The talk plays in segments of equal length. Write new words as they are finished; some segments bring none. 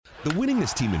The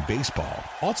winningest team in baseball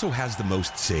also has the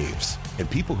most saves, and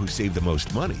people who save the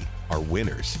most money are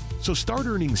winners. So start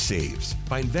earning saves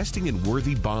by investing in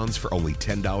worthy bonds for only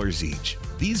 $10 each.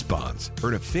 These bonds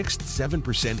earn a fixed 7%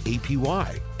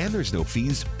 APY, and there's no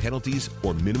fees, penalties,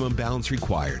 or minimum balance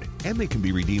required, and they can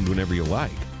be redeemed whenever you like.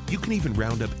 You can even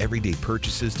round up everyday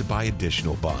purchases to buy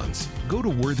additional bonds. Go to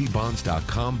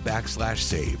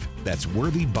worthybonds.com/save. That's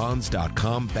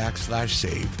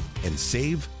worthybonds.com/save and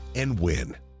save and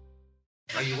win.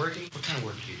 Are you working? What kind of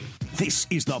work do you do? This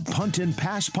is the Punt and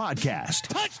Pass Podcast.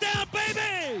 Touchdown, baby!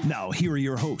 Now, here are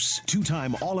your hosts,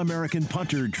 two-time All-American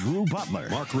punter Drew Butler.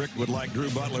 Mark Richt would like Drew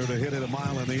Butler to hit it a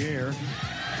mile in the air.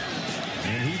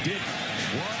 And he did.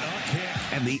 What a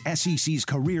kick. And the SEC's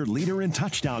career leader in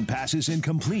touchdown passes and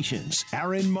completions,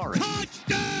 Aaron Murray.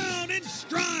 Touchdown in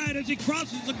stride as he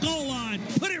crosses the goal line.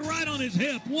 Put it right on his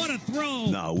hip. What a throw.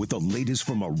 Now, with the latest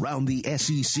from around the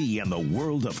SEC and the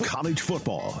world of college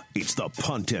football, it's the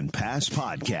Punt and Pass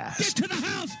Podcast. Get to the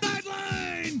house,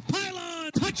 sideline,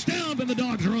 pylon, touchdown, and the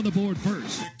Dogs are on the board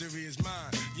first. Victory is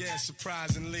mine. Yeah,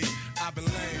 surprisingly, I've been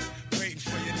laying, waiting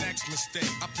for your next mistake.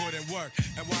 I put in work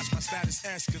and watch my status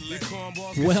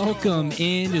escalate. Welcome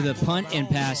into the Punt and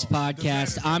Pass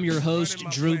Podcast. I'm your host,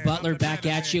 Drew Butler, back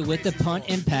at you with the Punt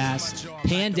and Pass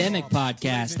Pandemic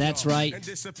Podcast. That's right.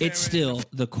 It's still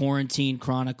the Quarantine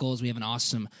Chronicles. We have an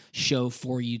awesome show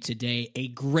for you today. A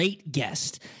great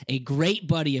guest, a great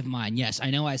buddy of mine. Yes, I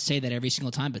know I say that every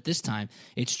single time, but this time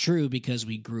it's true because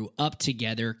we grew up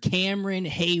together. Cameron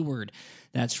Hayward.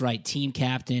 That's right, team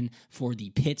captain for the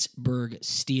Pittsburgh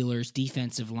Steelers,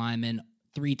 defensive lineman,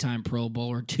 three-time Pro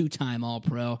Bowler, two-time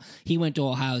All-Pro. He went to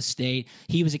Ohio State.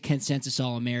 He was a consensus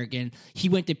All-American. He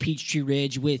went to Peachtree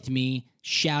Ridge with me.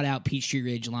 Shout out Peachtree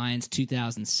Ridge Lions,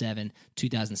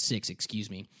 2006,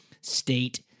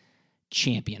 state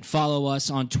champion. Follow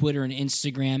us on Twitter and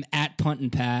Instagram at Punt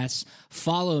and Pass.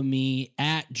 Follow me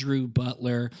at Drew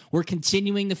Butler. We're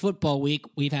continuing the football week.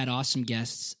 We've had awesome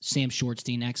guests. Sam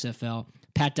Shortstein, XFL.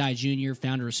 Pat Dye Jr.,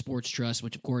 founder of Sports Trust,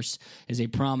 which, of course, is a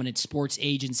prominent sports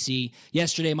agency.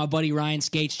 Yesterday, my buddy Ryan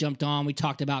Skates jumped on. We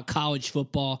talked about college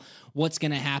football, what's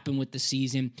going to happen with the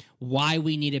season, why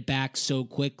we need it back so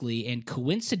quickly. And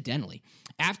coincidentally,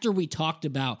 after we talked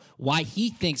about why he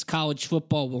thinks college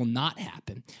football will not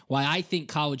happen, why I think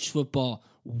college football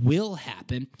will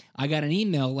happen, I got an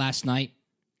email last night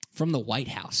from the White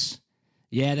House.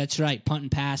 Yeah, that's right. Punt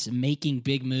and Pass, making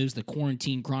big moves. The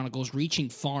Quarantine Chronicles, reaching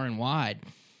far and wide.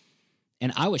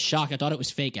 And I was shocked. I thought it was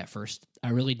fake at first. I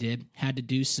really did. Had to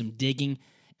do some digging.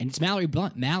 And it's Mallory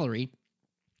Blunt. Mallory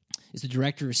is the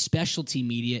director of specialty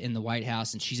media in the White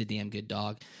House, and she's a damn good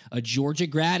dog. A Georgia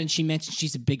grad, and she mentioned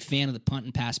she's a big fan of the Punt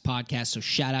and Pass podcast, so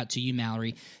shout out to you,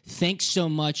 Mallory. Thanks so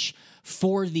much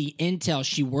for the intel.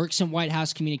 She works in White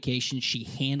House communications. She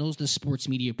handles the sports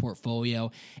media portfolio.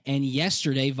 And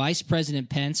yesterday, Vice President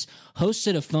Pence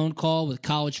hosted a phone call with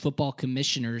college football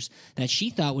commissioners that she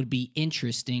thought would be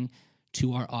interesting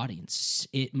to our audience.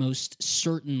 It most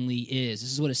certainly is.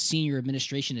 This is what a senior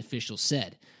administration official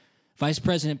said. Vice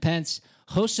President Pence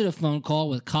hosted a phone call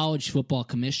with college football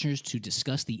commissioners to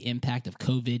discuss the impact of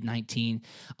COVID-19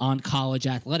 on college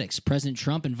athletics. President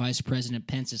Trump and Vice President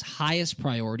Pence's highest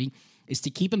priority is to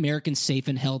keep Americans safe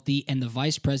and healthy, and the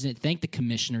vice president thanked the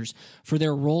commissioners for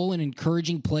their role in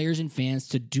encouraging players and fans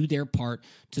to do their part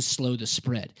to slow the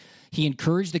spread. He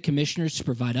encouraged the commissioners to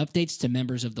provide updates to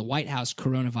members of the White House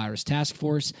Coronavirus Task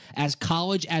Force, as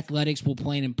college athletics will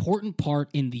play an important part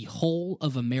in the whole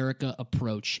of America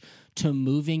approach to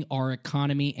moving our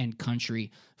economy and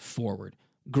country forward.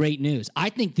 Great news. I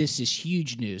think this is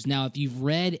huge news. Now, if you've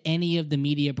read any of the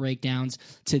media breakdowns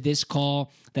to this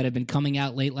call that have been coming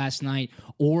out late last night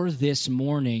or this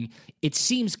morning, it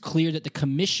seems clear that the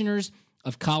commissioners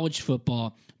of college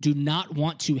football do not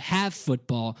want to have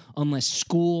football unless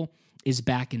school is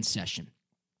back in session.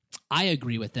 I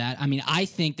agree with that. I mean, I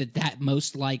think that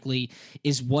most likely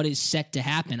is what is set to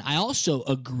happen. I also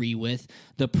agree with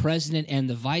the president and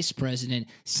the vice president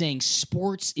saying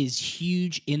sports is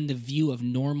huge in the view of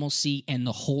normalcy and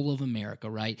the whole of America,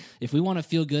 right? If we want to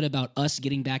feel good about us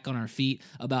getting back on our feet,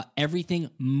 about everything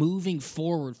moving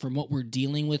forward from what we're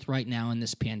dealing with right now in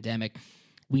this pandemic,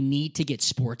 we need to get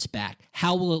sports back.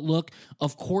 How will it look?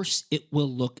 Of course, it will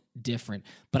look different.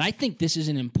 But I think this is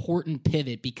an important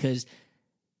pivot because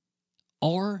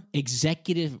our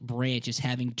executive branch is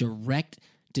having direct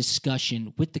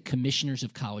discussion with the commissioners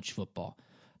of college football.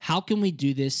 How can we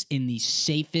do this in the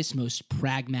safest, most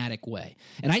pragmatic way?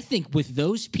 And I think with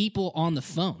those people on the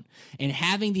phone and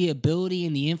having the ability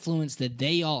and the influence that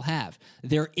they all have,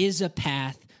 there is a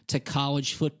path to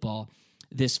college football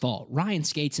this fall. Ryan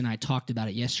Skates and I talked about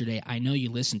it yesterday. I know you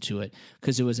listened to it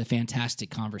because it was a fantastic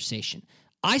conversation.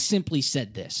 I simply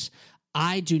said this.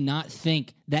 I do not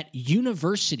think that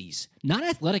universities, not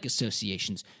athletic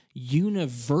associations,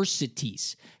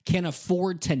 universities can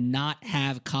afford to not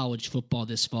have college football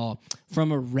this fall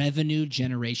from a revenue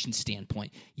generation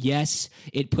standpoint. Yes,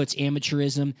 it puts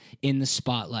amateurism in the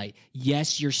spotlight.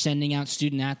 Yes, you're sending out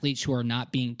student athletes who are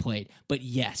not being played. But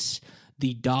yes,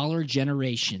 the dollar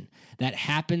generation that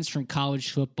happens from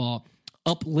college football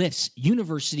uplifts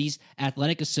universities,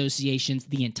 athletic associations,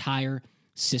 the entire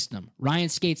system. Ryan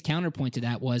Skates' counterpoint to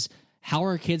that was, how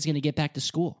are kids going to get back to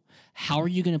school? How are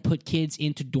you going to put kids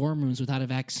into dorm rooms without a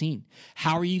vaccine?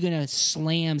 How are you going to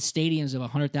slam stadiums of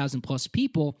 100,000 plus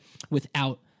people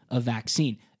without a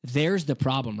vaccine? There's the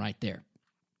problem right there.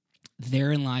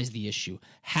 Therein lies the issue.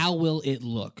 How will it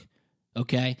look?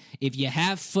 Okay? If you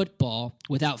have football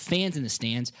without fans in the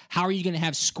stands, how are you going to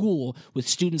have school with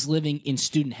students living in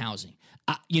student housing?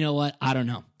 You know what? I don't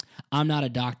know. I'm not a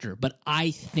doctor, but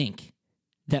I think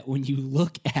that when you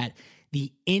look at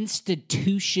the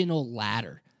institutional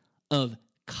ladder of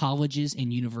colleges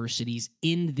and universities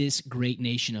in this great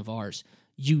nation of ours,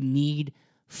 you need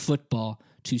football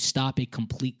to stop a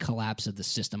complete collapse of the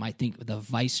system. I think the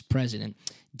vice president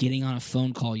getting on a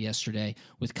phone call yesterday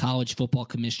with college football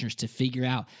commissioners to figure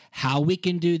out how we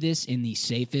can do this in the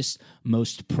safest,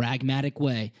 most pragmatic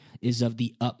way is of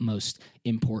the utmost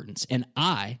importance. And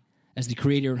I, as the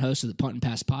creator and host of the Punt and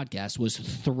Pass podcast, was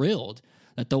thrilled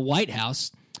that the White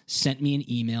House sent me an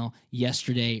email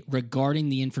yesterday regarding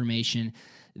the information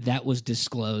that was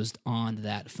disclosed on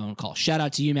that phone call. Shout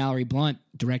out to you, Mallory Blunt,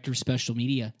 Director of Special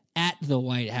Media at the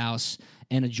White House,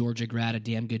 and a Georgia grad, a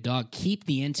damn good dog. Keep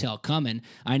the intel coming.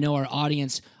 I know our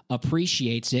audience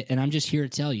appreciates it, and I'm just here to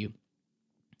tell you,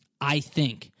 I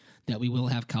think that we will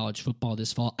have college football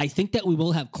this fall. I think that we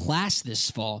will have class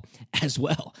this fall as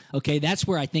well. Okay, that's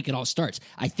where I think it all starts.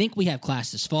 I think we have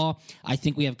class this fall. I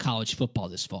think we have college football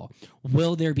this fall.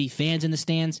 Will there be fans in the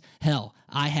stands? Hell,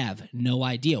 I have no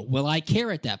idea. Will I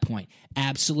care at that point?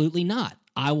 Absolutely not.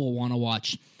 I will want to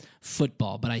watch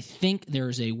football, but I think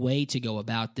there's a way to go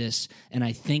about this, and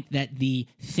I think that the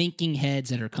thinking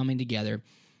heads that are coming together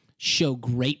show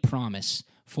great promise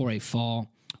for a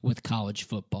fall with college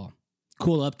football.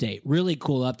 Cool update. Really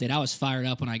cool update. I was fired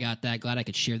up when I got that. Glad I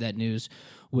could share that news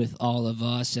with all of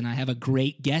us. And I have a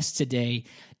great guest today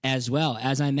as well.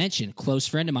 As I mentioned, close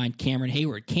friend of mine, Cameron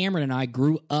Hayward. Cameron and I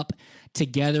grew up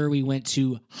together. We went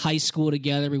to high school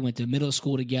together. We went to middle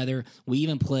school together. We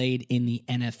even played in the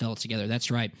NFL together. That's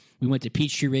right. We went to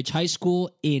Peachtree Ridge High School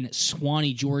in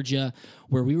Suwanee, Georgia,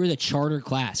 where we were the charter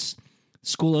class.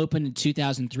 School opened in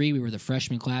 2003. We were the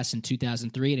freshman class in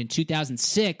 2003. And in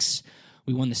 2006,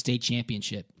 we won the state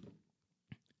championship,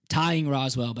 tying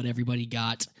Roswell, but everybody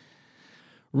got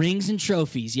rings and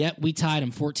trophies. Yep, we tied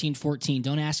them 14-14.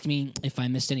 Don't ask me if I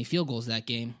missed any field goals that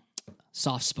game.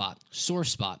 Soft spot, sore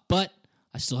spot, but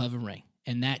I still have a ring.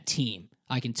 And that team,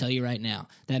 I can tell you right now,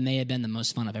 that may have been the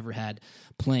most fun I've ever had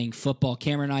playing football.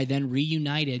 Cameron and I then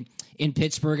reunited in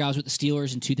Pittsburgh. I was with the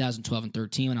Steelers in 2012 and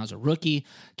 13 when I was a rookie.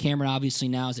 Cameron obviously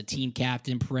now is a team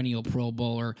captain, perennial Pro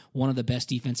Bowler, one of the best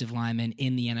defensive linemen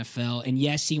in the NFL. And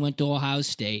yes, he went to Ohio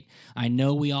State. I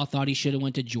know we all thought he should have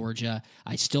went to Georgia.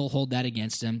 I still hold that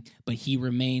against him, but he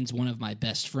remains one of my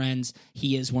best friends.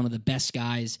 He is one of the best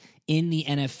guys in the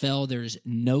NFL. There's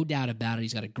no doubt about it.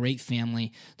 He's got a great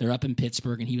family. They're up in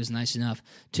Pittsburgh, and he was nice enough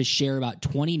to share about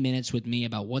 20 minutes with me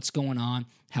about what's going on,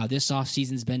 how this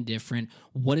offseason's been different,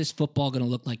 what is football going to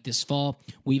look like this fall.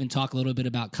 We even talk a little bit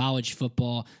about college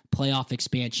football, playoff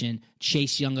expansion,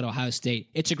 Chase Young at Ohio State.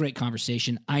 It's a great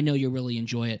conversation. I know you'll really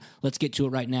enjoy it. Let's get to it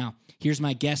right now. Here's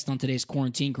my guest on today's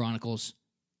Quarantine Chronicles,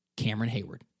 Cameron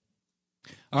Hayward.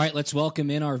 All right, let's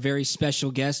welcome in our very special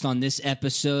guest on this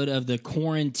episode of the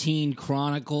Quarantine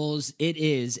Chronicles. It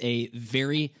is a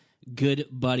very good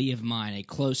buddy of mine, a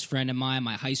close friend of mine,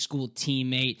 my high school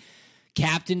teammate,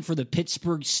 captain for the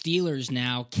Pittsburgh Steelers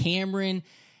now, Cameron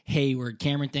Hayward.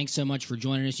 Cameron, thanks so much for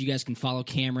joining us. You guys can follow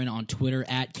Cameron on Twitter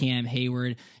at Cam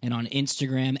Hayward and on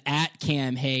Instagram at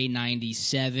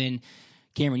CamHay97.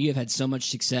 Cameron, you have had so much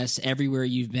success everywhere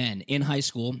you've been. In high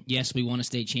school, yes, we won a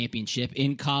state championship.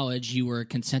 In college, you were a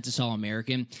consensus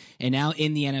All-American. And now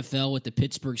in the NFL with the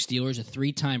Pittsburgh Steelers, a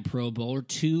 3-time Pro Bowler,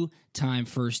 2-time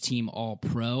first-team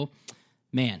All-Pro.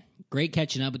 Man, great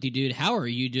catching up with you, dude. How are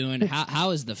you doing?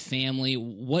 How is the family?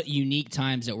 What unique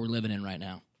times that we're living in right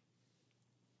now?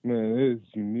 Man, it is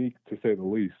unique to say the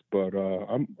least, but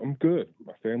I'm good.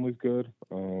 My family's good.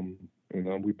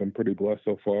 We've been pretty blessed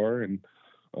so far, and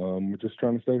we're just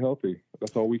trying to stay healthy.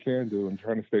 That's all we can do, and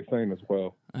trying to stay sane as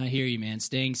well. I hear you, man.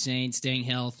 Staying sane, staying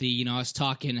healthy. You know, I was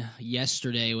talking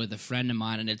yesterday with a friend of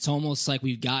mine, and it's almost like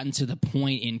we've gotten to the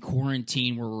point in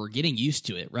quarantine where we're getting used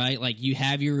to it, right? Like, you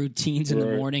have your routines in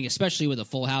the morning, especially with a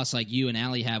full house like you and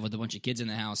Allie have with a bunch of kids in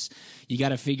the house. You got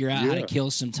to figure out how to kill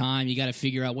some time. You got to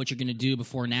figure out what you're going to do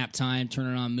before nap time,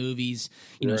 turning on movies.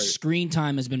 You know, screen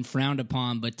time has been frowned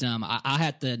upon, but I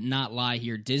have to not lie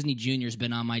here. Disney Junior's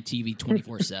been on my TV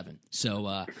 24/7.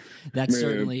 So that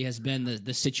certainly has been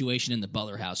the situation in the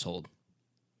Butler household.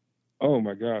 Oh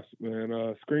my gosh,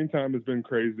 man. Screen time has been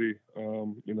crazy.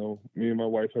 You know, me and my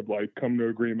wife have come to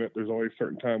agreement. There's only a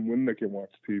certain time when they can watch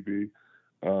TV.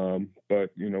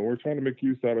 But, you know, we're trying to make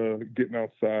use out of getting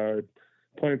outside,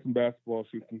 playing some basketball,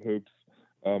 shoot some hoops.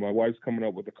 My wife's coming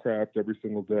up with a craft every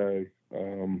single day.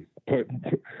 But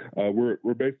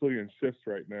we're basically in shifts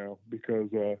right now because,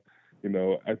 you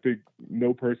know, I think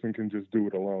no person can just do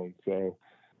it alone. So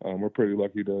we're pretty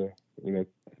lucky to, you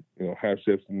know, have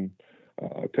shifts and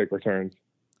take our turns.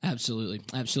 Absolutely.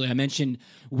 I mentioned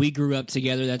we grew up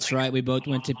together. That's right. We both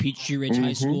went to Peachtree Ridge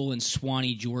High School in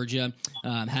Swanee, Georgia.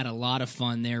 Had a lot of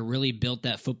fun there. Really built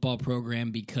that football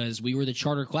program because we were the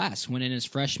charter class. Went in as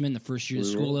freshmen the first year the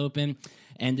school opened.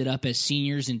 Ended up as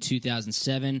seniors in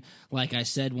 2007. Like I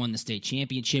said, won the state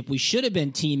championship. We should have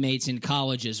been teammates in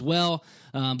college as well,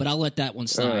 but I'll let that one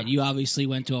slide. You obviously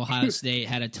went to Ohio State,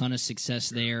 had a ton of success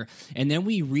there. And then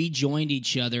we rejoined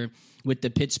each other with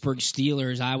the Pittsburgh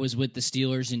Steelers. I was with the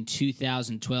Steelers in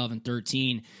 2012 and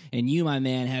 13, and you, my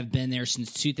man, have been there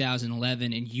since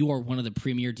 2011, and you are one of the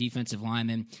premier defensive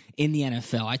linemen in the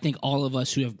NFL. I think all of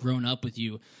us who have grown up with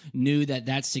you knew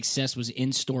that success was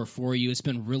in store for you. It's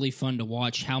been really fun to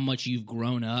watch how much you've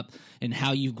grown up and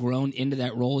how you've grown into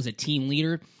that role as a team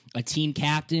leader, a team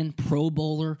captain, Pro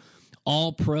Bowler,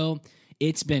 All-Pro.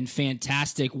 It's been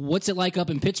fantastic. What's it like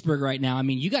up in Pittsburgh right now? I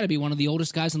mean, you got to be one of the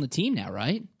oldest guys on the team now,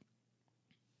 right?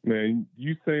 Man,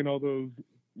 you saying all those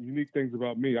unique things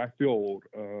about me, I feel old.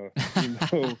 You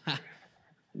know,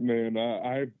 man,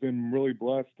 I've been really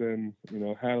blessed and, you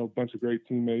know, had a bunch of great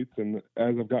teammates. And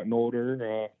as I've gotten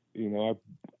older, you know,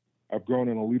 I've grown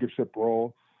in a leadership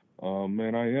role.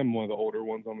 Man, I am one of the older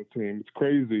ones on the team. It's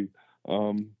crazy.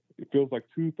 It feels like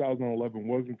 2011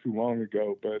 wasn't too long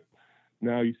ago, but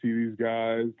now you see these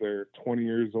guys, they're 20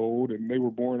 years old, and they were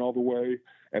born all the way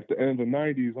at the end of the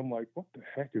 90s. I'm like, what the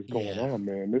heck is going on,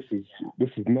 man? This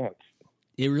is nuts.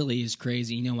 It really is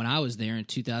crazy. You know, when I was there in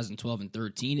 2012 and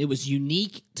 13, it was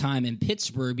unique time in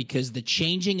Pittsburgh because the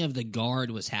changing of the guard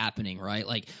was happening, right?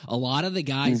 Like, a lot of the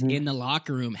guys in the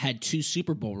locker room had 2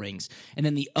 Super Bowl rings, and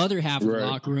then the other half of the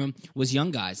locker room was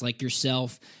young guys like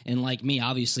yourself and like me.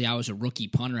 Obviously, I was a rookie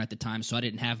punter at the time, so I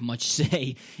didn't have much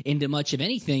say into much of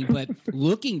anything. But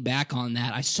looking back on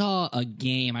that, I saw a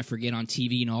game, I forget, on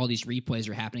TV, you know, all these replays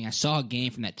are happening. I saw a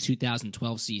game from that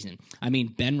 2012 season. I mean,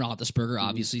 Ben Roethlisberger,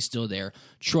 obviously still there.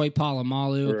 Troy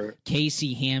Polamalu,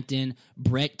 Casey Hampton,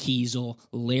 Brett Kiesel,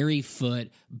 Larry Foote,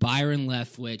 Byron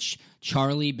Leftwich,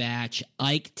 Charlie Batch,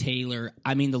 Ike Taylor.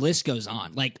 I mean, the list goes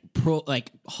on. Like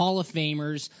Hall of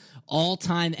Famers,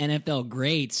 all-time NFL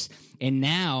greats. And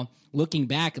now, looking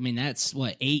back, I mean, that's,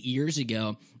 8 years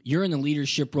ago. You're in the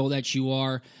leadership role that you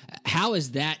are. How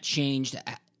has that changed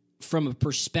from a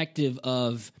perspective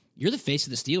of you're the face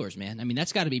of the Steelers, man? I mean,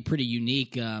 that's got to be pretty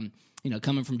unique. You know,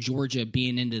 coming from Georgia,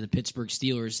 being into the Pittsburgh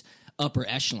Steelers upper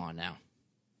echelon now.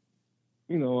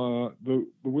 You know, the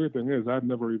weird thing is I've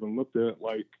never even looked at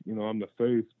you know, I'm the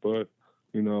face, but,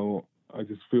 you know, I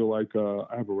just feel like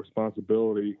I have a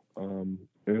responsibility and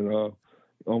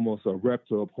almost a rep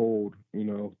to uphold, you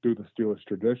know, through the Steelers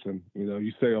tradition. You know,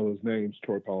 you say all those names,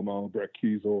 Troy Polamalu, Brett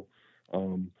Kiesel,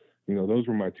 you know, those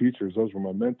were my teachers. Those were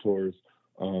my mentors.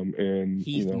 And, Heath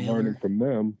you know, Miller. learning from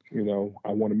them, you know,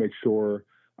 I want to make sure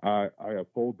I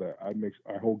uphold that.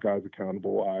 I hold guys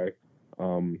accountable. I,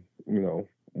 you know,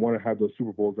 want to have those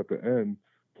Super Bowls at the end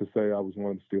to say I was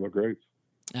one of the Steeler greats.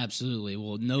 Absolutely.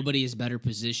 Well, nobody is better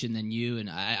positioned than you, and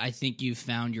I think you've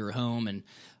found your home. And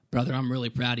brother, I'm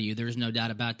really proud of you. There's no doubt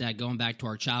about that. Going back to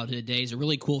our childhood days, a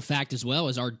really cool fact as well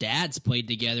is our dads played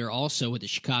together also with the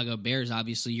Chicago Bears.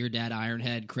 Obviously, your dad,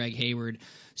 Ironhead, Craig Hayward,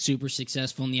 super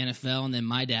successful in the NFL, and then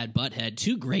my dad, Butthead.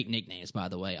 2 great nicknames, by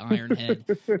the way. Ironhead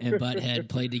and Butthead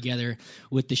played together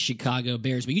with the Chicago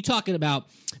Bears. But you talking about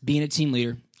being a team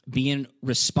leader, being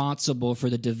responsible for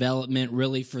the development,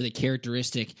 really for the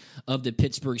characteristic of the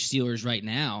Pittsburgh Steelers right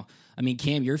now. I mean,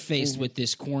 Cam, you're faced with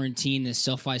this quarantine, this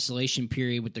self-isolation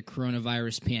period with the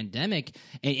coronavirus pandemic,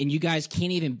 and you guys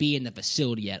can't even be in the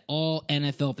facility yet. All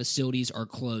NFL facilities are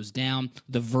closed down.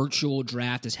 The virtual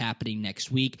draft is happening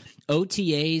next week.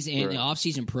 OTAs and the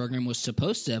offseason program was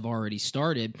supposed to have already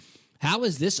started. How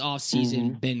has this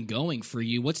offseason been going for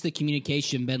you? What's the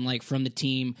communication been like from the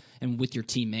team and with your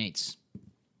teammates?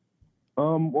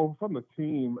 Well, from the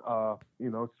team,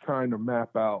 it's trying to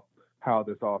map out how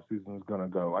this offseason is going to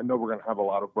go. I know we're going to have a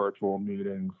lot of virtual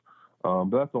meetings,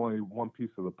 but that's only one piece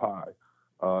of the pie.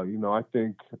 I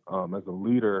think as a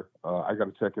leader, I got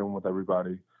to check in with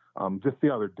everybody, just see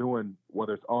how they're doing,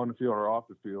 whether it's on the field or off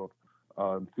the field,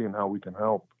 and seeing how we can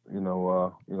help.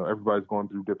 Everybody's going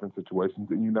through different situations,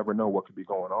 and you never know what could be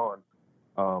going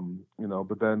on.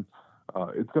 But then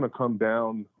it's going to come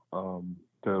down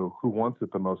to who wants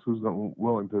it the most, who's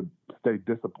willing to stay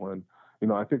disciplined.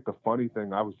 I think the funny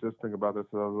thing, I was just thinking about this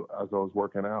as I was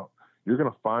working out, you're going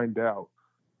to find out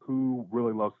who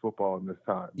really loves football in this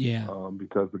time. Yeah.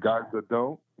 Because the guys that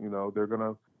don't, they're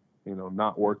going to,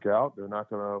 not work out. They're not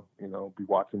going to, be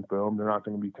watching film. They're not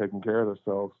going to be taking care of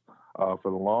themselves for the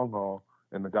long haul.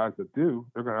 And the guys that do,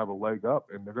 they're going to have a leg up,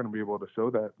 and they're going to be able to show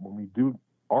that when we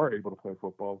are able to play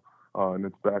football and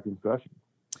it's back in session.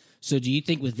 So do you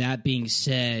think, with that being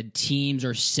said, teams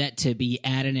are set to be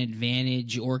at an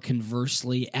advantage or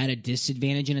conversely at a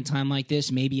disadvantage in a time like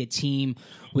this? Maybe a team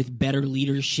with better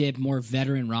leadership, more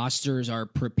veteran rosters are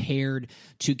prepared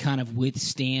to kind of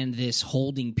withstand this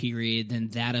holding period than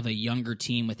that of a younger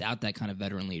team without that kind of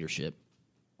veteran leadership?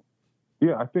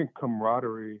 Yeah, I think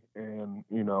camaraderie and,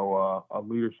 a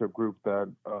leadership group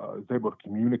that is able to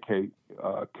communicate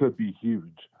could be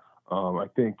huge. I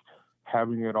think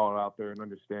having it all out there and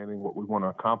understanding what we want to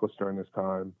accomplish during this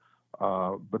time,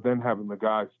 but then having the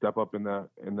guys step up in that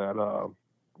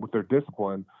with their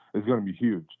discipline is going to be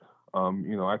huge.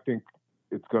 I think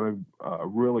it's going to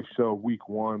really show week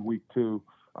 1, week 2,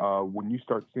 when you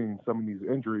start seeing some of these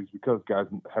injuries because guys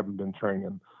haven't been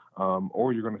training,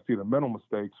 or you're going to see the mental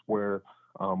mistakes where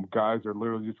guys are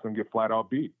literally just going to get flat out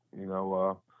beat.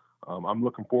 I'm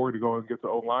looking forward to going against the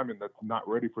O-lineman that's not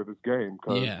ready for this game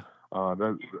because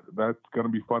that's going to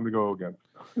be fun to go against.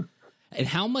 And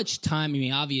how much time,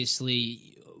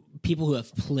 obviously, people who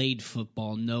have played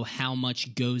football know how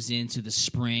much goes into the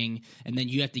spring, and then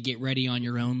you have to get ready on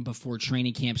your own before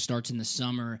training camp starts in the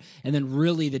summer, and then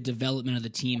really the development of the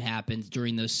team happens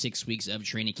during those 6 weeks of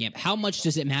training camp. How much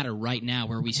does it matter right now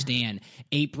where we stand,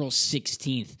 April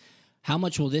 16th? How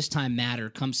much will this time matter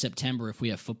come September if we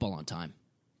have football on time?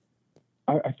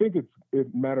 I think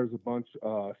it matters a bunch,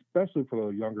 especially for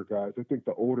the younger guys. I think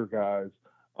the older guys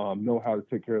know how to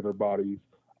take care of their bodies,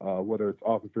 whether it's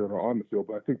off the field or on the field.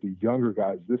 But I think the younger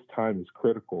guys, this time is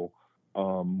critical.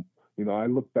 I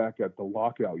look back at the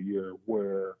lockout year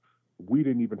where we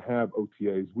didn't even have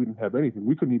OTAs. We didn't have anything.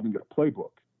 We couldn't even get a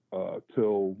playbook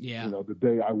till the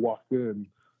day I walked in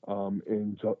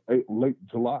late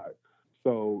July.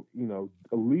 So,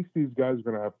 at least these guys are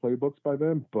going to have playbooks by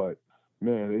then. But,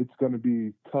 man, it's going to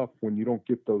be tough when you don't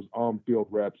get those on-field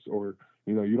reps or,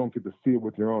 you don't get to see it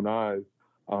with your own eyes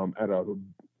at a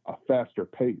faster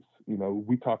pace.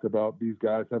 We talk about these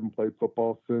guys haven't played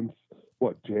football since,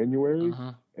 January?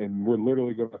 And we're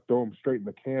literally going to throw them straight in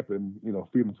the camp and,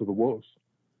 feed them to the wolves.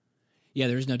 Yeah,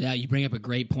 there's no doubt. You bring up a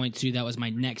great point, too. That was my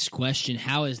next question.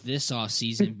 How has this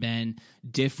offseason been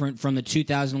different from the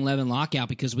 2011 lockout?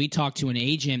 Because we talked to an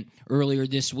agent earlier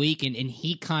this week, and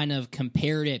he kind of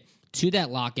compared it to that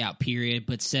lockout period,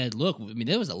 but said, look,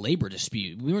 there was a labor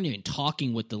dispute. We weren't even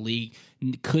talking with the league,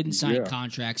 couldn't sign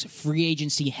contracts. Free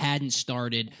agency hadn't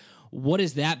started. What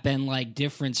has that been like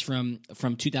difference from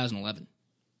 2011?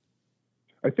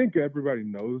 I think everybody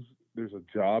knows there's a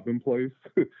job in place.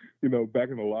 Back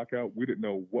in the lockout, we didn't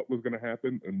know what was going to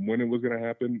happen and when it was going to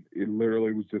happen. It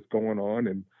literally was just going on.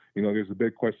 And, there's a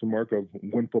big question mark of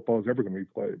when football is ever going to be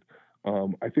played.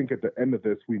 I think at the end of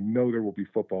this, we know there will be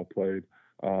football played.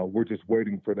 We're just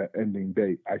waiting for that ending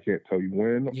date. I can't tell you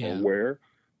when or where,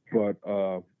 but,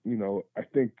 I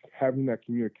think having that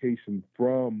communication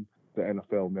from the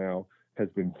NFL now has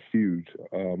been huge.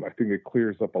 I think it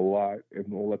clears up a lot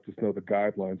and will let us know the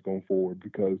guidelines going forward,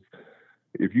 because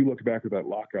if you look back at that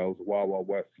lockout, it was Wild Wild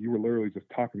West. You were literally just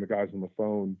talking to guys on the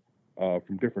phone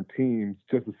from different teams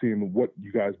just to see what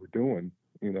you guys were doing,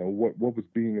 what was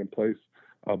being in place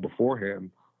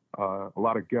beforehand. A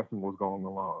lot of guessing was going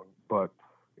along, but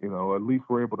at least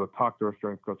we're able to talk to our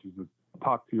strength coaches,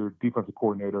 talk to your defensive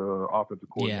coordinator or offensive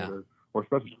coordinator or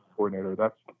special coordinator.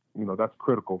 That's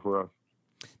critical for us.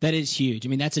 That is huge. I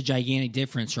mean, that's a gigantic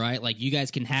difference, right? Like, you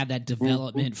guys can have that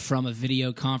development from a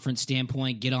video conference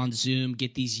standpoint, get on Zoom,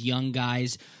 get these young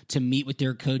guys to meet with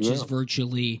their coaches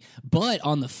virtually. But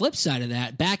on the flip side of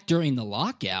that, back during the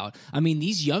lockout, I mean,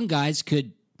 these young guys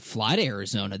could fly to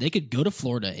Arizona. They could go to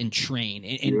Florida and train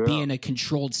and be in a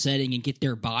controlled setting and get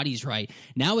their bodies right.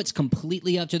 Now it's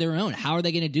completely up to their own. How are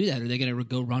they going to do that? Are they going to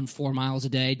go run 4 miles a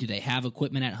day? Do they have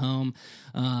equipment at home?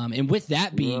 And with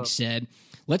that being said,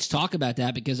 let's talk about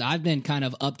that, because I've been kind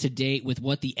of up to date with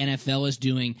what the NFL is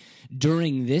doing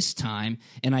during this time.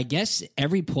 And I guess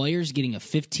every player is getting a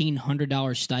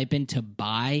 $1,500 stipend to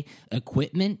buy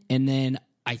equipment. And then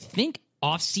I think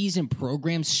off-season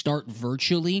programs start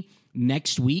virtually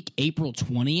next week, April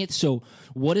 20th. So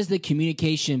what has the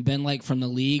communication been like from the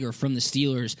league or from the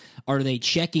Steelers? Are they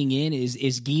checking in? Is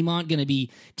Guimont going to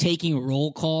be taking a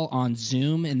roll call on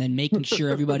Zoom and then making sure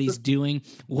everybody's doing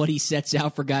what he sets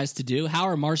out for guys to do? How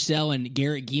are Marcel and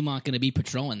Garrett Guimont going to be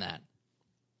patrolling that?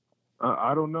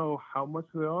 I don't know how much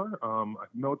they are. I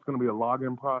know it's going to be a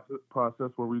login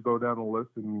process where we go down the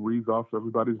list and read off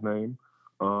everybody's name.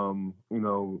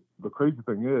 The crazy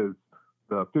thing is,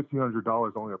 the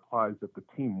 $1,500 only applies if the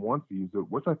team wants to use it,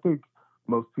 which I think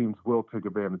most teams will take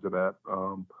advantage of that.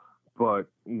 But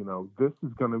this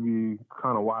is going to be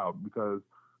kind of wild because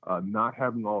not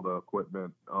having all the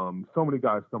equipment, so many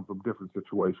guys come from different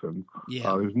situations.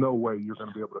 There's no way you're going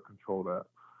to be able to control that.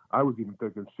 I was even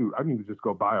thinking, shoot, I need to just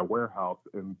go buy a warehouse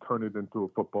and turn it into a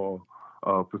football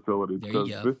facility, because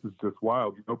this is just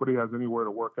wild. Nobody has anywhere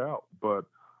to work out. But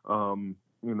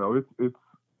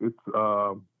it's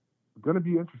going to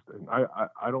be interesting.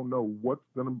 I don't know what's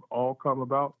going to all come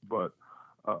about, but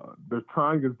they're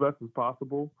trying as best as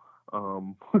possible.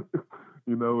 When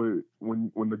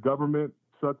the government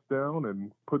shuts down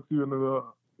and puts you into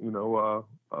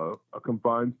a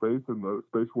confined space, in the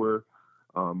space where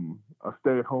a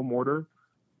stay-at-home order,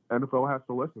 NFL has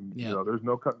to listen. There's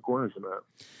no cutting corners in that.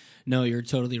 No, you're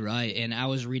totally right. And I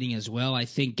was reading as well, I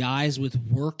think guys with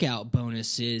workout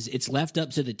bonuses, it's left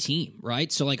up to the team,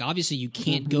 right? So, like, obviously you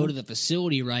can't go to the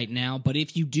facility right now, but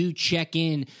if you do check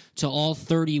in to all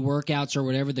 30 workouts or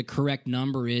whatever the correct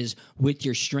number is with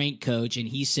your strength coach, and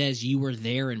he says you were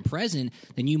there and present,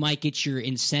 then you might get your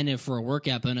incentive for a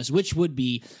workout bonus, which would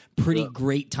be pretty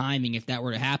great timing if that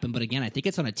were to happen. But again, I think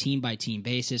it's on a team-by-team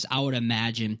basis. I would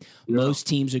imagine most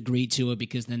teams agree to it,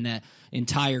 because then that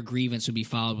entire grievance would be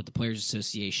filed with the Players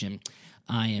Association,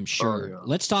 I am sure.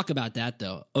 Let's talk about that,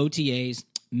 though. OTAs,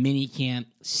 minicamp,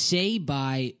 say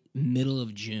by middle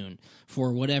of June,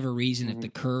 for whatever reason, if the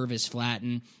curve is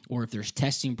flattened or if there's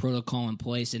testing protocol in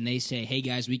place and they say, hey,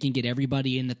 guys, we can get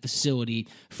everybody in the facility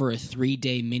for a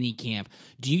 3-day minicamp.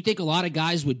 Do you think a lot of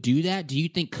guys would do that? Do you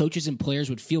think coaches and players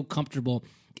would feel comfortable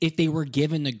if they were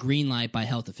given the green light by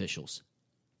health officials?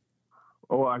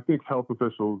 Oh, I think health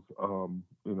officials,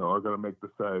 are going to make the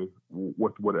say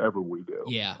with whatever we do.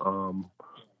 Yeah.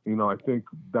 I think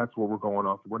that's what we're going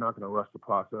off. We're not going to rush the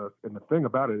process. And the thing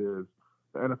about it is,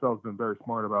 the NFL has been very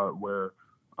smart about it, where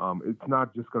it's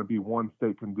not just going to be one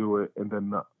state can do it, and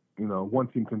then one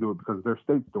team can do it because their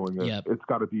state's doing it. Yep. It's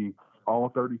got to be all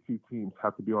 32 teams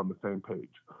have to be on the same page.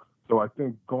 So I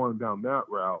think going down that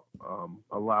route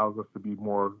allows us to be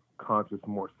more conscious,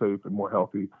 more safe, and more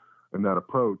healthy in that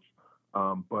approach.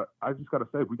 But I just got to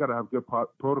say, we got to have good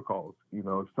protocols.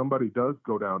 If somebody does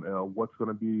go down ill, what's going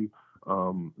to be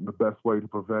the best way to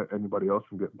prevent anybody else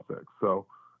from getting sick? So,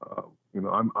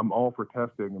 I'm all for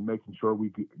testing and making sure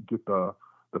we get the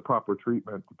proper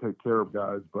treatment to take care of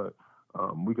guys, but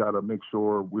we got to make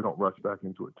sure we don't rush back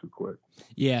into it too quick.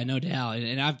 Yeah, no doubt.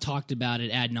 And I've talked about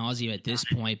it ad nauseum at this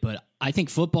point, but I think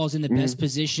football's in the best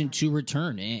position to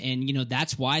return. And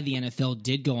that's why the NFL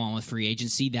did go on with free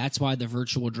agency. That's why the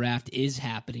virtual draft is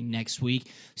happening next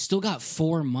week. Still got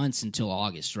 4 months until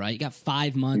August, right? You got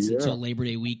 5 months until Labor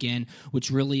Day weekend, which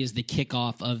really is the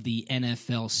kickoff of the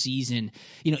NFL season.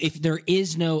 If there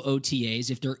is no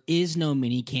OTAs, if there is no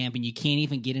mini camp, and you can't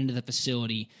even get into the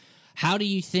facility, how do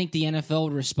you think the NFL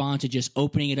would respond to just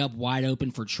opening it up wide open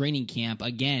for training camp?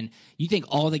 Again, you think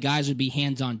all the guys would be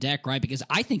hands on deck, right? Because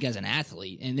I think as an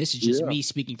athlete, and this is just me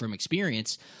speaking from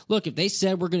experience, look, if they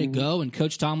said we're going to go and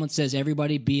Coach Tomlin says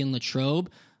everybody be in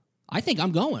Latrobe, I think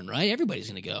I'm going, right? Everybody's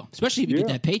going to go, especially if you get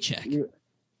that paycheck. Yeah.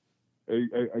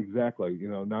 Exactly.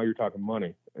 Now you're talking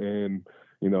money. And,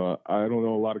 I don't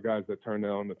know a lot of guys that turn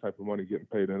down the type of money getting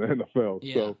paid in the NFL.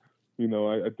 Yeah. So,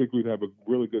 I think we'd have a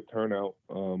really good turnout.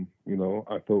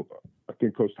 I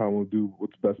think Coach Tomlin will do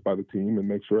what's best by the team and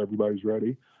make sure everybody's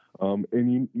ready.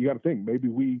 And you got to think, maybe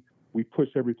we push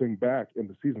everything back and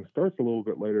the season starts a little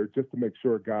bit later just to make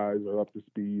sure guys are up to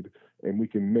speed and we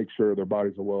can make sure their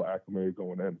bodies are well acclimated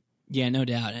going in. Yeah, no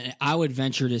doubt. And I would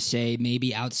venture to say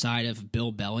maybe outside of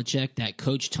Bill Belichick that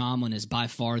Coach Tomlin is by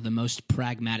far the most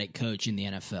pragmatic coach in the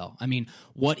NFL. I mean,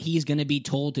 what he's going to be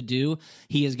told to do,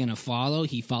 he is going to follow.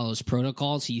 He follows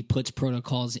protocols. He puts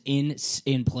protocols in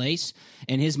place.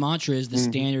 And his mantra is the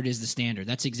standard is the standard.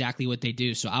 That's exactly what they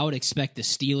do. So I would expect the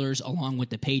Steelers along with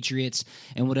the Patriots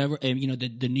and whatever, and,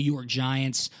 the New York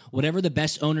Giants, whatever the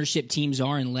best ownership teams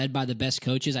are and led by the best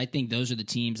coaches, I think those are the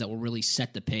teams that will really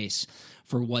set the pace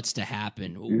for what's to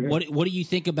happen. Yeah. What do you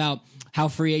think about how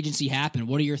free agency happened?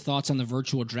 What are your thoughts on the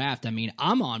virtual draft? I mean,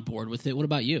 I'm on board with it. What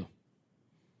about you?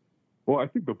 Well, I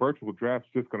think the virtual draft's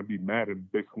just going to be Madden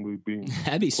basically being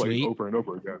played sweet. over and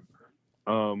over again.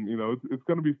 It's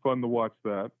going to be fun to watch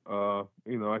that.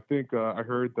 I think I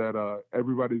heard that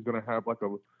everybody's going to have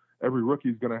every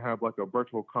rookie's going to have like a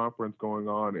virtual conference going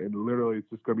on, and literally it's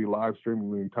just going to be live streaming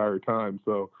the entire time.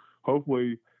 So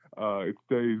hopefully it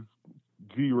stays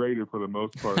G-rated for the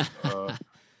most part, but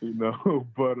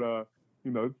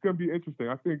it's going to be interesting.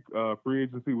 I think free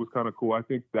agency was kind of cool. I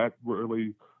think that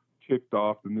really kicked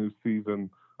off the new season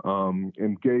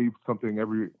and gave something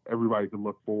everybody could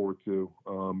look forward to.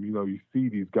 You see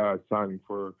these guys signing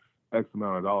for X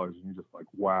amount of dollars, and you're just like,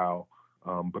 wow.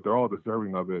 But they're all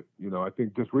deserving of it. I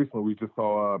think just recently we just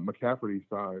saw McCaffrey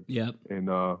sign. Yep. And,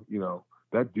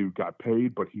 that dude got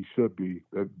paid, but he should be.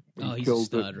 He's a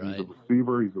stud, right? He's a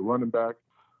receiver. He's a running back.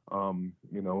 And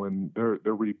they're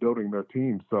rebuilding their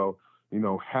team. So,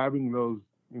 having those,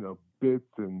 bits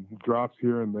and drops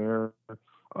here and there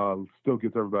still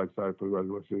gets everybody excited for the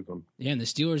regular season. Yeah, and the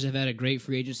Steelers have had a great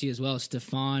free agency as well.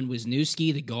 Stefan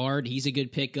Wisniewski, the guard, he's a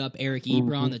good pickup. Eric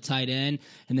Ebron, the tight end,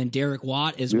 and then Derek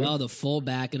Watt as well, the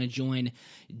fullback, going to join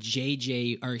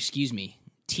TJ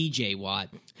Watt,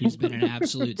 who's been an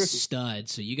absolute stud.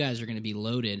 So you guys are going to be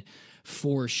loaded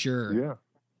for sure. Yeah.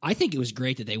 I think it was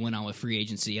great that they went on with free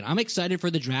agency, and I'm excited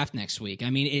for the draft next week. I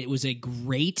mean, it was a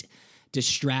great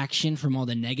distraction from all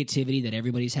the negativity that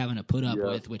everybody's having to put up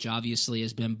with, which obviously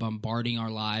has been bombarding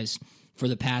our lives for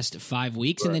the past 5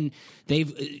 weeks. Right. And then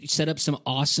they've set up some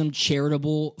awesome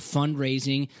charitable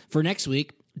fundraising for next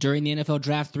week during the NFL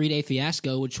Draft 3-day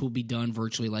fiasco, which will be done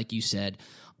virtually, like you said,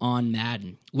 on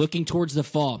Madden. Looking towards the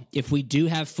fall, if we do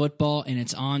have football and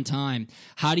it's on time,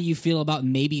 how do you feel about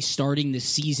maybe starting the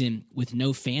season with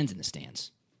no fans in the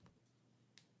stands?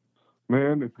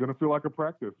 Man, it's going to feel like a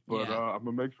practice, but I'm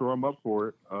going to make sure I'm up for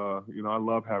it. I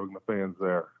love having the fans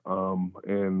there.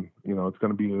 It's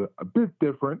going to be a bit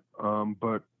different,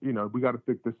 but, we got to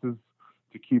think this is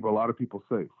to keep a lot of people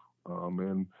safe.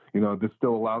 This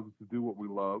still allows us to do what we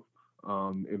love.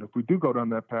 And if we do go down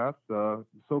that path, so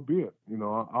be it.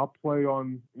 I'll play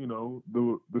on,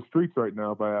 the streets right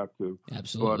now if I have to.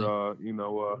 Absolutely.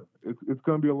 But, it's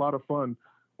going to be a lot of fun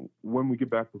when we get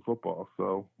back to football.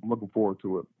 So I'm looking forward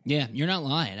to it. Yeah, you're not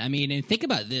lying. I mean, and think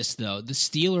about this, though. The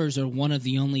Steelers are one of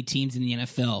the only teams in the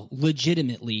NFL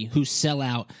legitimately who sell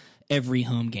out every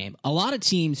home game. A lot of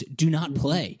teams do not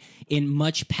play in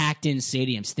much packed-in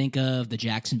stadiums. Think of the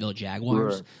Jacksonville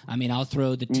Jaguars. Right. I mean, I'll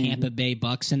throw the Tampa Bay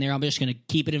Bucks in there. I'm just going to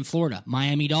keep it in Florida.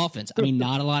 Miami Dolphins. I mean,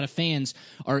 not a lot of fans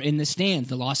are in the stands.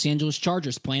 The Los Angeles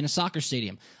Chargers playing a soccer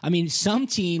stadium. I mean, some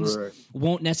teams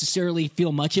won't necessarily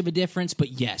feel much of a difference,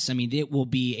 but yes, I mean, it will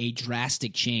be a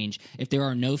drastic change if there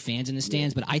are no fans in the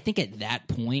stands. But I think at that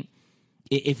point,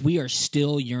 if we are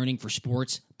still yearning for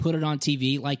sports, put it on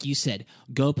TV. Like you said,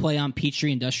 go play on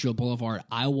Peachtree Industrial Boulevard.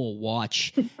 I will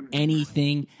watch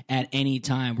anything at any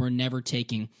time. We're never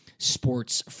taking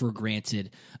sports for granted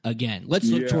again. Let's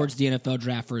look towards the NFL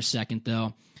draft for a second,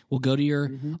 though. We'll go to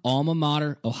your alma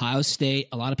mater, Ohio State.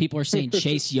 A lot of people are saying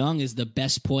Chase Young is the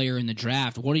best player in the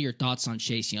draft. What are your thoughts on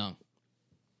Chase Young?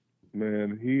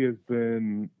 Man, he has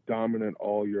been dominant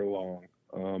all year long.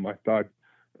 I thought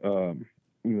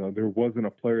there wasn't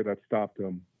a player that stopped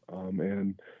him,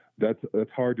 and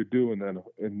that's hard to do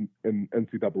in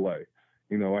NCAA.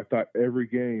 I thought every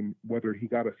game, whether he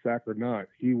got a sack or not,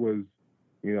 he was,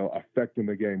 affecting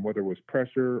the game, whether it was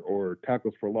pressure or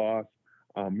tackles for loss.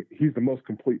 He's the most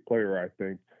complete player, I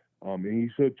think, and he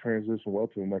should transition well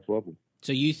to the next level.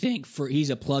 So you think he's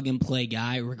a plug and play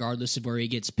guy, regardless of where he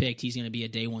gets picked, he's going to be a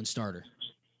day one starter?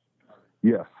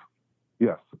 Yes.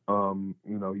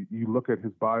 You look at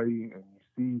his body and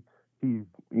you see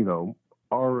he's,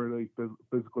 already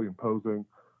physically imposing,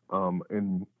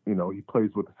 and, he plays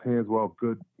with his hands well,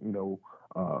 good,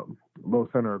 low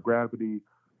center of gravity.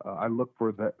 I look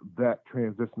for that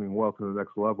transitioning well to the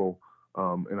next level,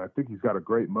 and I think he's got a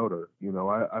great motor.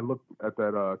 I looked at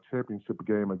that championship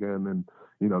game again, and,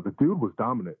 the dude was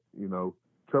dominant.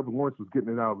 Trevor Lawrence was getting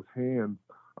it out of his hands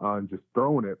and just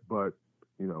throwing it, but,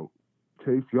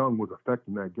 Chase Young was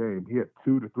affecting that game. He had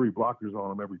 2 to 3 blockers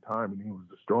on him every time, and he was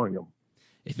destroying them.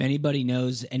 If anybody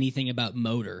knows anything about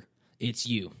motor, it's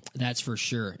you. That's for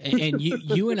sure. And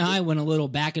you and I went a little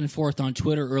back and forth on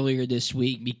Twitter earlier this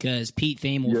week because Pete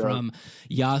Thamel from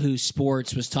Yahoo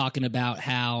Sports was talking about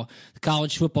how the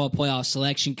College Football Playoff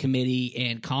Selection Committee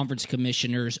and conference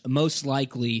commissioners most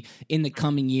likely in the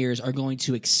coming years are going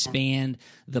to expand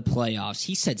the playoffs.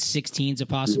 He said 16 is a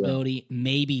possibility,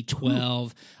 maybe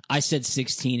 12. I said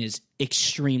 16 is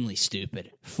extremely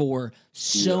stupid for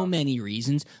so many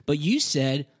reasons. But you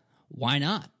said, why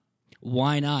not?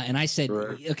 Why not? And I said,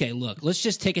 okay, look, let's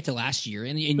just take it to last year.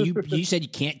 And you said you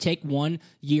can't take 1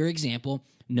 year example.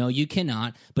 No, you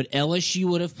cannot. But LSU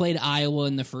would have played Iowa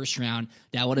in the first round.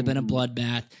 That would have been a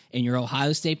bloodbath. And your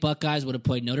Ohio State Buckeyes would have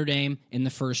played Notre Dame in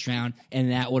the first round.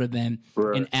 And that would have been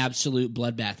an absolute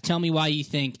bloodbath. Tell me why you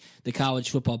think the college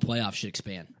football playoff should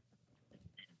expand.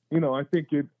 You know, I think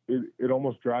it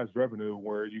almost drives revenue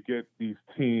where you get these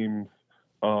teams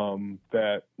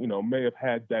that, you know, may have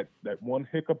had that one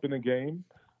hiccup in a game,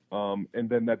 and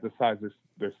then that decides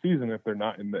their season if they're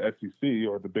not in the SEC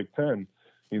or the Big Ten.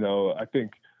 You know, I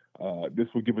think this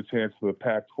would give a chance for the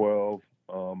Pac-12.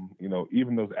 You know,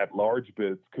 even those at-large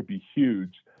bids could be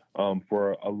huge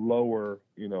for a lower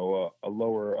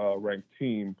ranked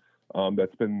team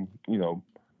that's been, you know,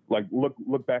 like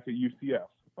look back at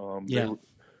UCF.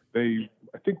 They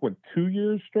I think went 2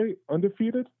 years straight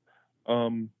undefeated.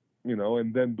 You know,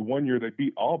 and then the 1 year they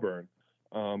beat Auburn.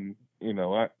 You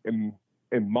know, in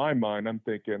my mind, I'm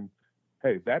thinking,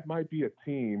 hey, that might be a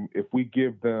team if we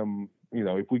give them, you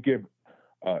know, if we give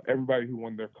everybody who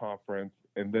won their conference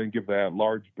and then give the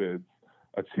at-large bids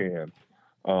a chance,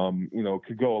 you know,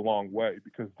 could go a long way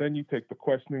because then you take the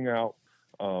questioning out.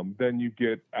 Then you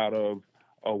get out of,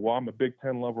 oh, well, I'm a Big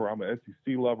Ten lover, I'm an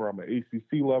SEC lover, I'm an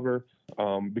ACC lover,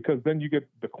 because then you get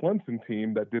the Clemson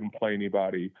team that didn't play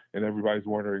anybody, and everybody's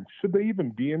wondering, should they even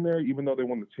be in there, even though they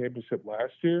won the championship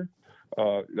last year?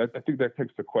 I think that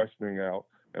takes the questioning out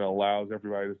and allows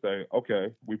everybody to say,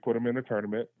 okay, we put them in a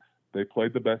tournament. They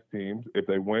played the best teams. If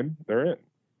they win, they're in.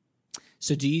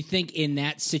 So do you think in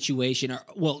that situation,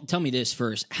 well, tell me this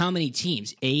first, how many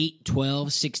teams, 8,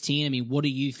 12, 16? I mean, what do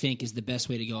you think is the best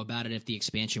way to go about it if the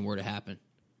expansion were to happen?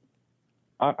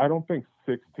 I don't think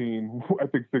 16. I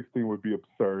think 16 would be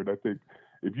absurd. I think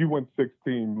if you went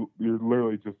 16, you're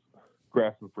literally just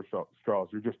grasping for straws.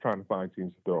 You're just trying to find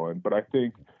teams to throw in. But I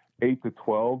think 8 to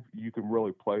 12, you can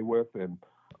really play with and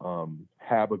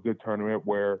have a good tournament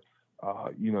where,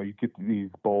 you know, you get these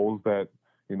bowls that,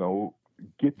 you know,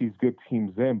 get these good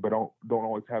teams in, but don't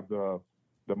always have the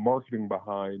marketing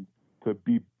behind to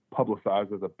be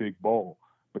publicized as a big bowl.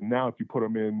 But now if you put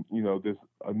them in, you know,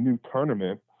 a new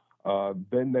tournament,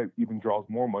 then that even draws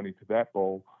more money to that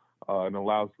bowl and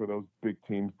allows for those big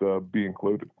teams to be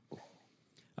included.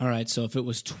 All right, so if it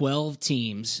was 12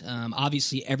 teams,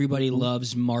 obviously everybody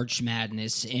loves March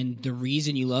Madness, and the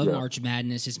reason you love March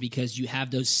Madness is because you have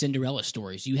those Cinderella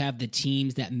stories. You have the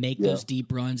teams that make those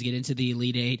deep runs, get into the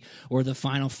Elite Eight or the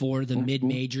Final Four, the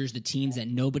mid-majors, the teams that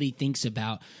nobody thinks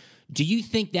about. Do you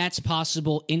think that's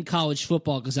possible in college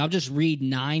football? Because I'll just read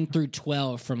 9 through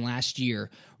 12 from last year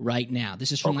right now.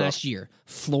 This is from last year.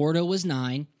 Florida was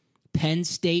 9, Penn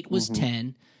State was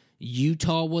 10,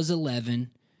 Utah was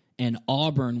 11, and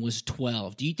Auburn was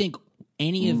 12. Do you think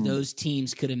any of those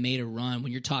teams could have made a run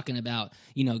when you're talking about,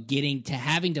 you know,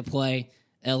 having to play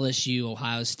LSU,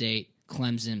 Ohio State,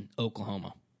 Clemson,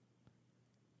 Oklahoma?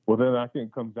 Well, then I think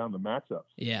it comes down to matchups.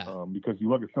 Yeah. Because you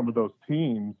look at some of those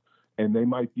teams, and they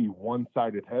might be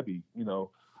one-sided heavy. You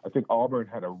know, I think Auburn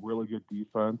had a really good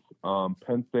defense.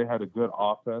 Penn State had a good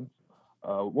offense.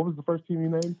 What was the first team you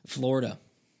named? Florida.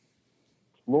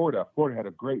 Florida had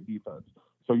a great defense.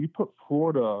 So you put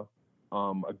Florida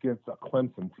against a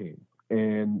Clemson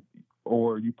team,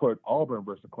 or you put Auburn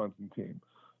versus a Clemson team.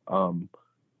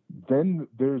 Then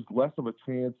there's less of a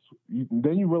chance.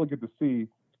 Then you really get to see,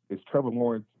 is Trevor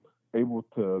Lawrence able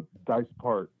to dice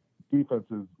apart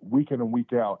defenses week in and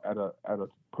week out at a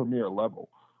premier level,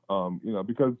 you know,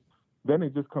 because then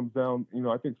it just comes down, you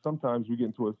know, I think sometimes we get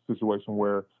into a situation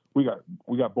where we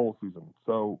got bowl season.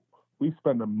 So we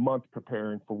spend a month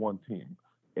preparing for one team.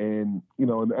 And, you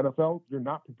know, in the NFL, you're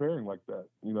not preparing like that.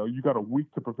 You know, you got a week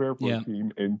to prepare for a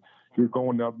team and you're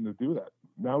going out to do that.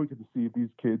 Now we get to see if these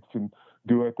kids can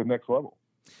do it at the next level.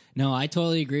 No, I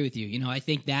totally agree with you. You know, I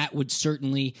think that would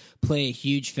certainly play a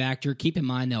huge factor. Keep in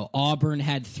mind, though, Auburn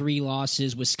had 3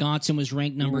 losses. Wisconsin was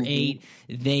ranked number 8.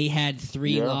 They had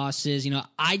 3 losses. You know,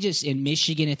 in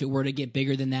Michigan, if it were to get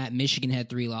bigger than that, Michigan had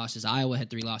 3 losses. Iowa had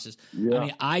 3 losses. I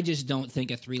mean, I just don't think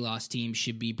a 3-loss team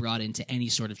should be brought into any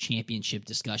sort of championship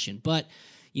discussion. But,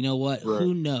 You know what? Right.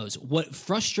 Who knows? What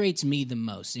frustrates me the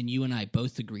most, and you and I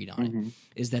both agreed on it,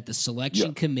 is that the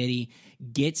selection committee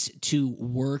gets to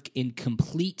work in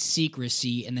complete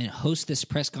secrecy and then host this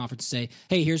press conference and say,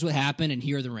 hey, here's what happened and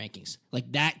here are the rankings. Like,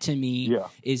 that to me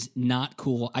is not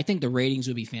cool. I think the ratings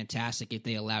would be fantastic if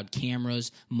they allowed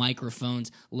cameras,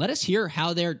 microphones. Let us hear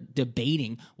how they're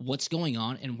debating what's going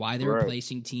on and why they're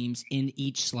placing teams in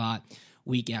each slot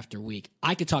week after week.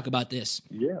 I could talk about this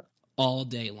all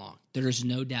day long. There's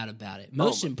no doubt about it.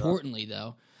 Most importantly,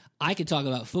 though, I could talk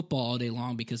about football all day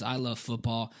long because I love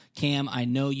football. Cam, I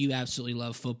know you absolutely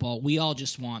love football. We all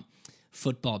just want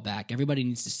football back. Everybody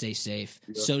needs to stay safe,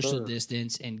 social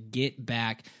distance, and get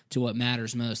back to what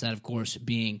matters most. That, of course,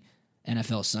 being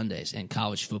NFL Sundays and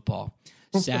college football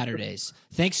Saturdays.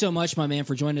 Thanks so much, my man,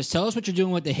 for joining us. Tell us what you're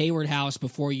doing with the Hayward House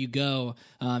before you go.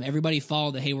 Everybody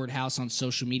follow the Hayward House on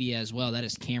social media as well. That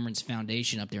is Cameron's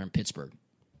foundation up there in Pittsburgh.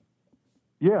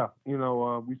 Yeah,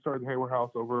 we started the Hayward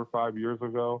House over 5 years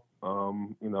ago.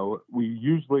 We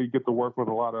usually get to work with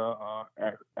a lot of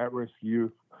at-risk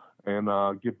youth and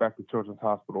get back to Children's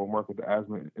Hospital and work with the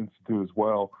Asthma Institute as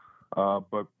well.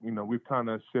 But we've kind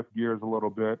of shift gears a little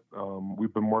bit.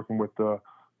 We've been working with the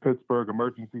Pittsburgh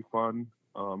Emergency Fund,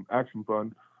 Action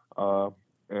Fund,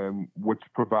 and which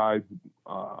provides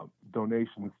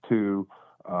donations to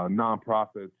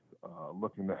nonprofits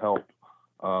looking to help,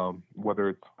 whether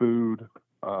it's food,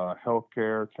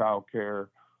 healthcare, childcare.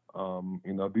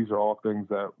 These are all things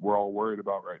that we're all worried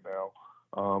about right now,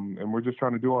 and we're just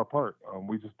trying to do our part.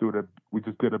 We just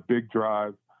did a big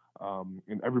drive,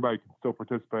 and everybody can still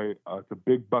participate. It's a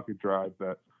big bucket drive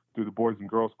that through the Boys and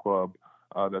Girls Club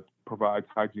that provides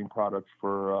hygiene products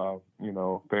for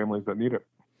families that need it.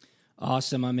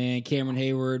 Awesome, my man. Cameron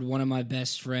Hayward, one of my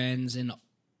best friends, and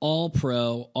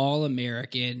All-Pro,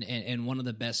 All-American, and one of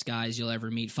the best guys you'll ever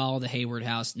meet. Follow the Hayward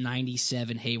House,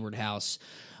 97 Hayward House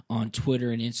on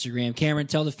Twitter and Instagram. Cameron,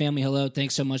 tell the family hello.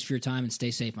 Thanks so much for your time, and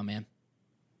stay safe, my man.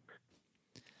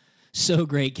 So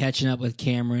great catching up with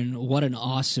Cameron. What an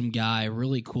awesome guy.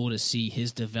 Really cool to see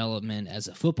his development as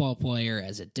a football player,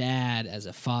 as a dad, as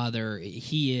a father.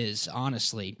 He is,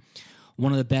 honestly,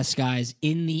 one of the best guys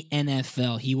in the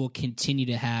NFL. He will continue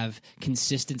to have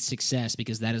consistent success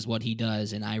because that is what he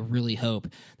does, and I really hope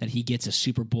that he gets a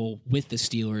Super Bowl with the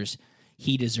Steelers.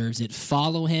 He deserves it.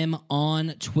 Follow him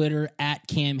on Twitter at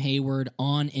Cam Hayward,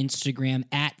 on Instagram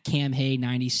at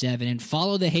CamHay97, and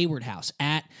follow the Hayward House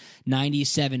at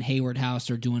 97 Hayward House.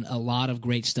 They're doing a lot of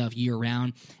great stuff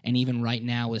year-round, and even right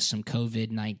now with some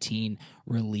COVID-19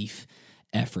 relief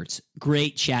efforts.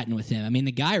 Great chatting with him. I mean,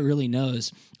 the guy really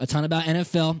knows a ton about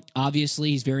NFL.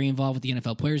 Obviously, he's very involved with the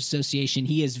NFL Players Association.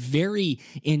 He is very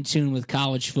in tune with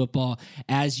college football,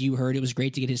 as you heard. It was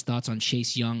great to get his thoughts on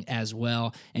Chase Young as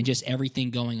well, and just everything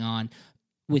going on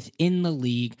within the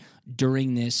league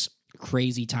during this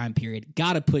crazy time period.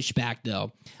 Got to push back,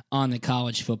 though, on the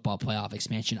college football playoff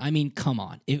expansion. I mean, come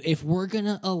on. If we're going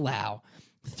to allow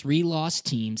 3 lost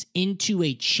teams into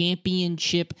a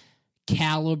championship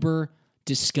caliber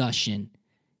discussion,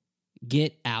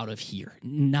 get out of here.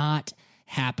 Not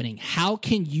happening. How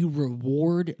can you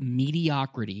reward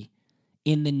mediocrity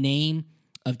in the name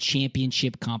of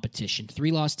championship competition?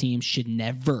 3 lost teams should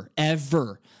never,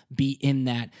 ever be in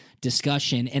that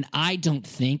discussion. And I don't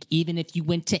think, even if you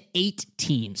went to 8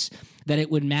 teams, that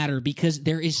it would matter, because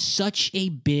there is such a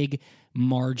big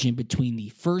margin between the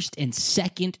first and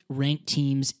second ranked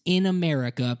teams in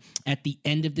America at the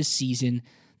end of the season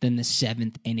than the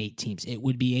 7th and 8th teams. It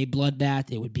would be a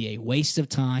bloodbath. It would be a waste of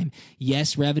time.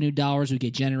 Yes, revenue dollars would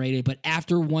get generated, but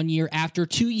after 1 year, after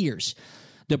 2 years,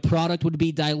 the product would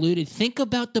be diluted. Think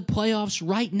about the playoffs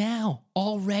right now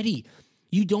already.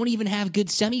 You don't even have good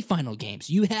semifinal games.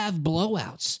 You have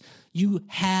blowouts.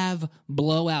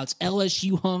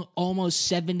 LSU hung almost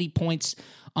 70 points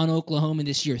on Oklahoma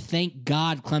this year. Thank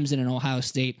God Clemson and Ohio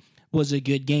State was a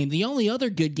good game. The only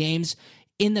other good games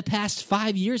in the past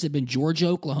 5 years have been Georgia,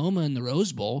 Oklahoma, and the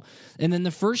Rose Bowl. And then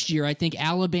the first year, I think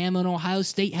Alabama and Ohio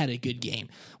State had a good game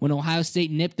when Ohio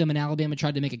State nipped them and Alabama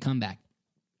tried to make a comeback.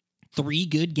 3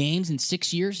 good games in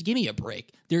 6 years? Give me a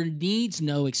break. There needs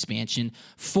no expansion.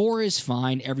 4 is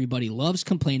fine. Everybody loves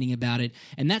complaining about it,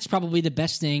 and that's probably the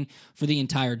best thing for the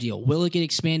entire deal. Will it get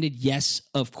expanded? Yes,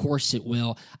 of course it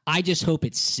will. I just hope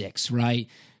it's 6, right?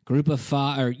 Group of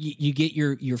 5, or you get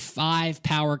your 5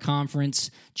 power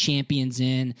conference champions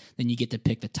in, then you get to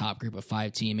pick the top group of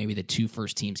 5 team. Maybe the 2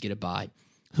 first teams get a bye.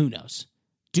 Who knows?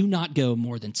 Do not go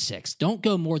more than 6. Don't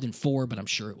go more than 4, but I'm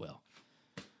sure it will.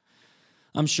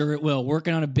 I'm sure it will.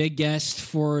 Working on a big guest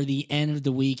for the end of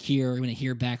the week here. We're going to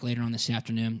hear back later on this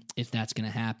afternoon if that's going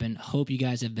to happen. Hope you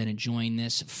guys have been enjoying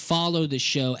this. Follow the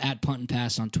show at Punt and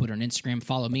Pass on Twitter and Instagram.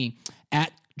 Follow me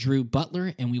at Drew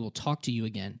Butler, and we will talk to you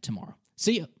again tomorrow.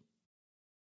 See you.